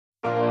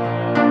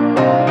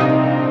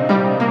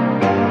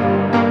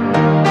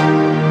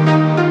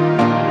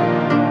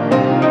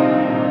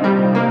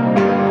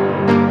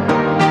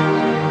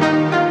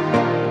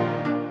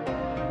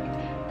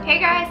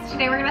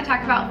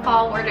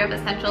wardrobe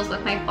essentials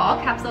with my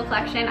fall capsule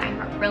collection.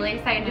 I'm really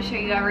excited to show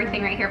you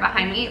everything right here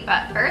behind me.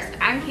 But first,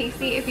 I'm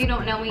Kasey. If you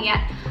don't know me yet,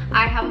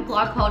 I have a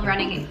blog called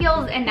Running in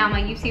Heels and now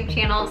my YouTube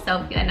channel.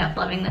 So if you end up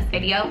loving this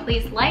video,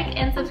 please like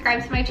and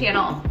subscribe to my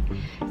channel.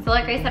 So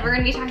like I said, we're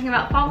gonna be talking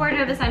about fall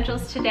wardrobe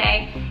essentials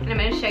today, and I'm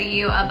gonna show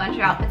you a bunch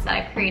of outfits that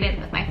I've created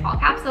with my fall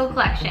capsule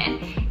collection.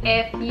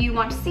 If you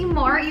want to see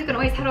more, you can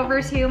always head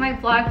over to my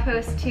blog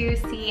post to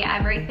see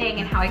everything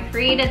and how I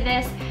created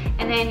this.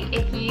 And then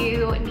if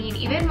you need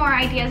even more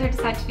ideas or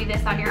decide to do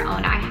this on your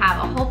own, I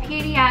have a whole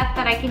PDF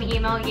that I can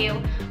email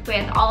you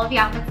with all of the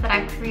outfits that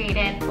I've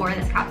created for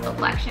this capsule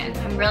collection.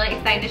 So I'm really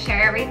excited to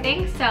share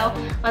everything, so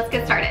let's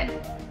get started.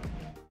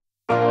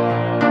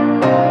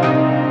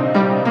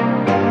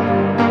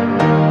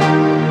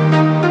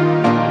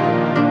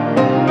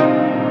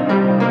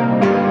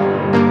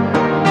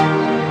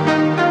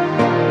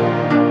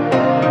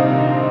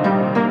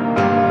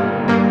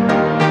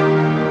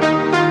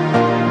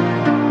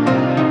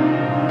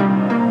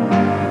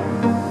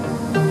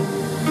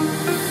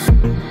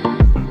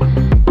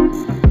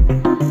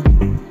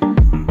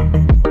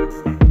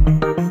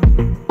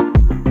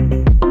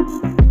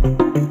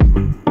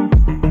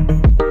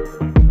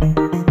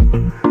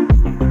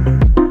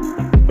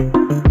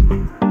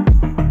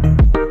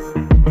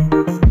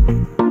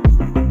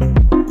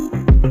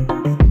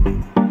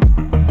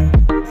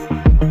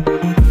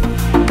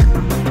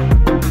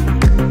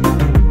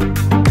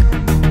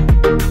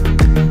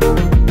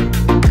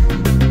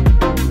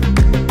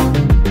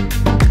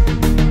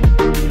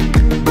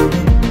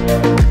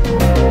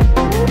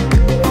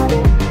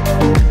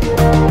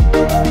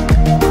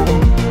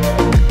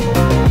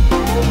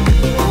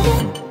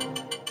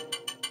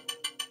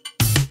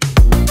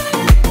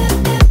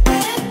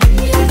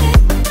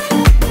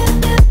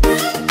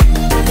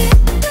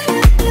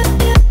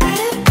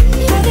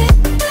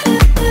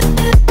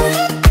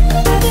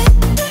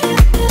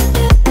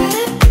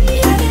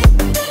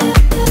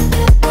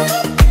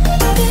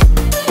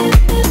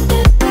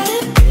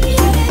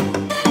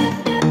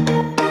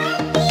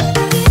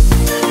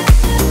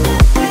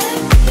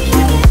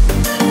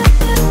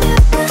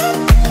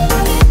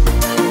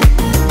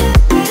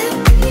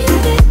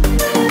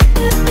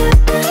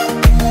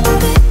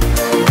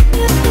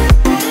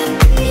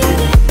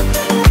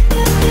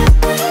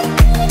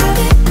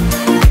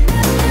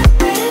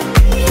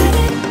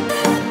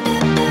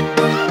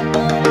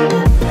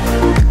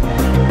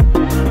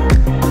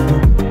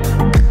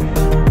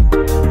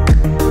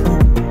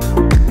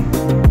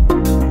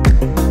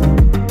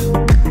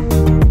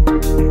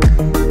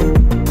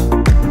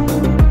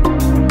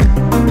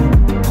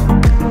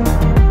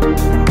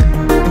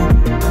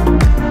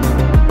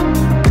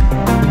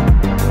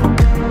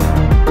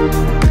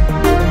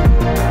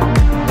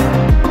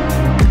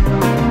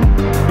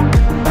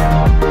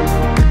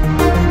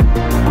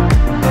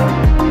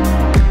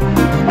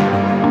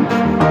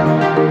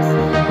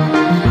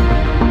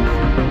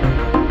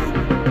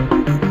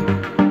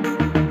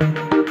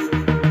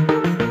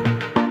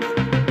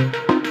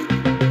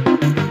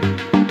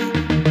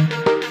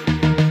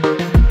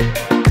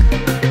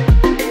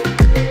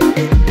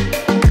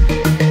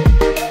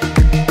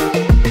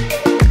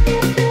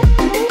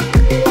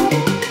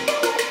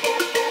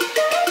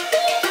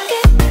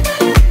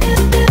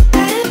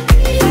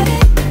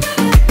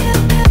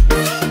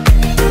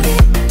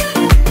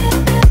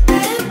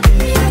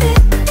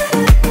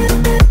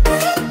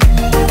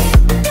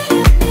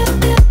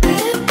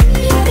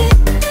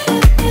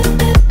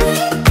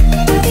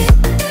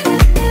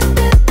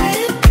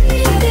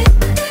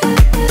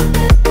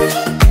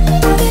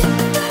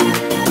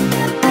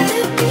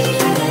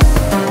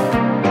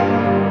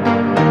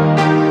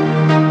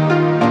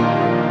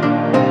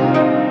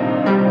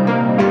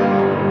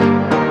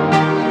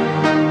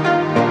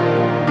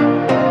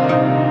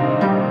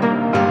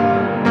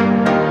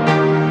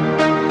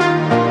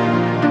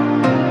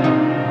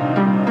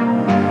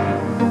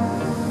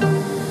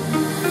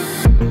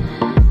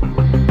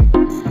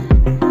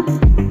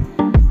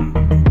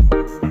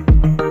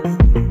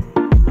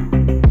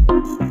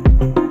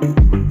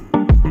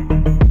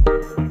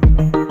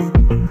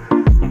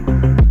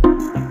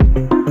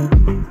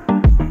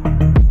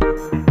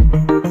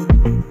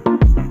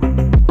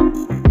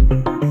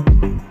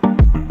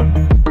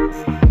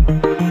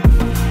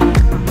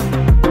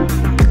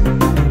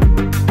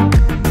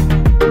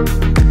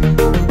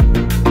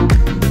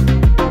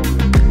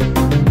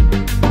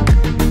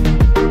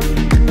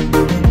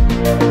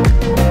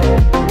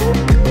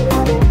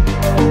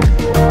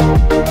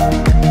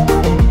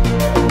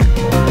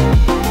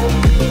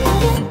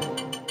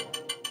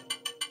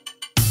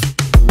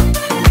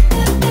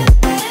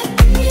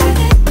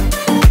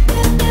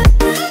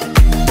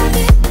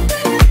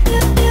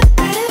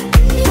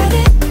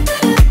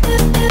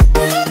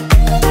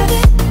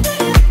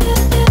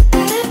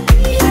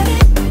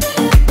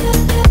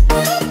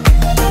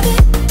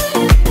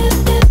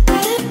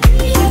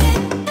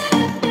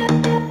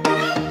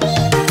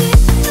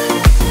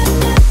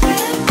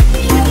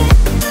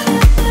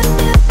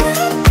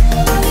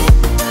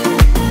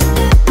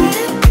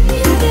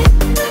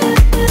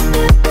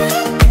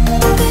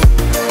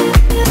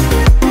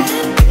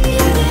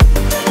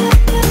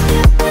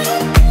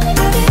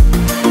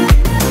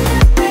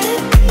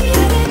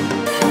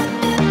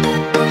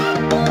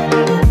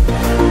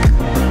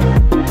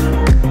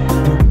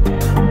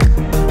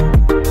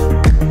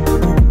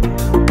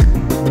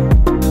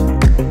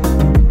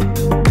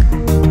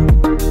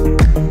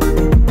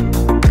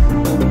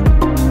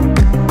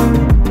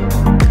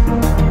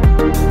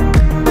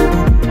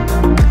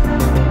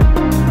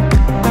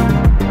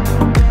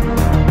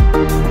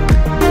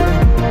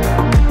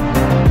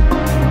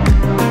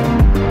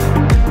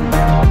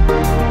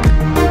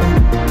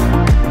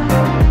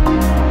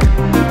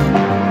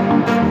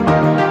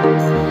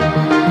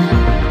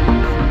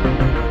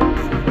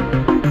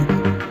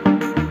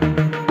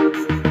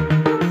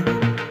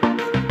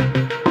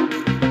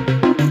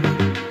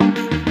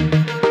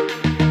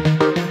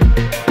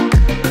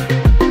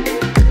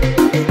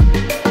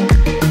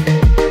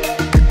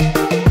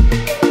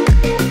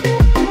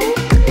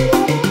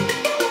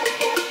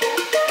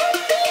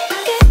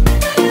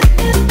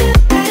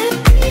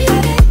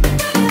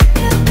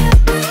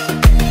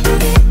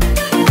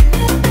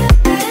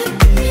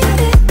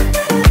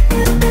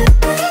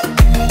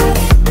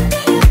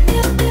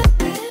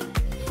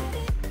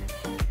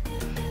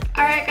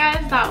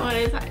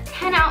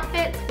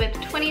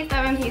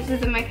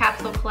 pieces in my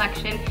capsule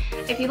collection.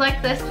 If you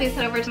like this, please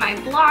head over to my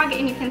blog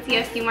and you can see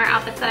a few more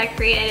outfits that I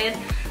created.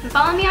 And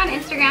follow me on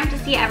Instagram to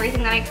see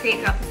everything that I create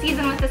throughout the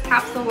season with this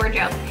capsule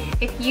wardrobe.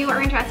 If you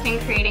are interested in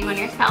creating one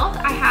yourself,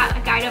 I have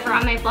a guide over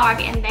on my blog,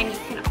 and then you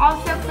can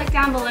also click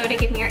down below to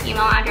give me your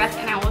email address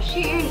and I will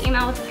shoot you an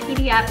email with a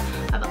PDF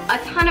of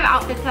a ton of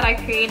outfits that I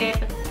created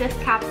with this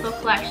capsule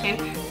collection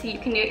so you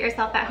can do it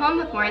yourself at home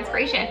with more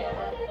inspiration.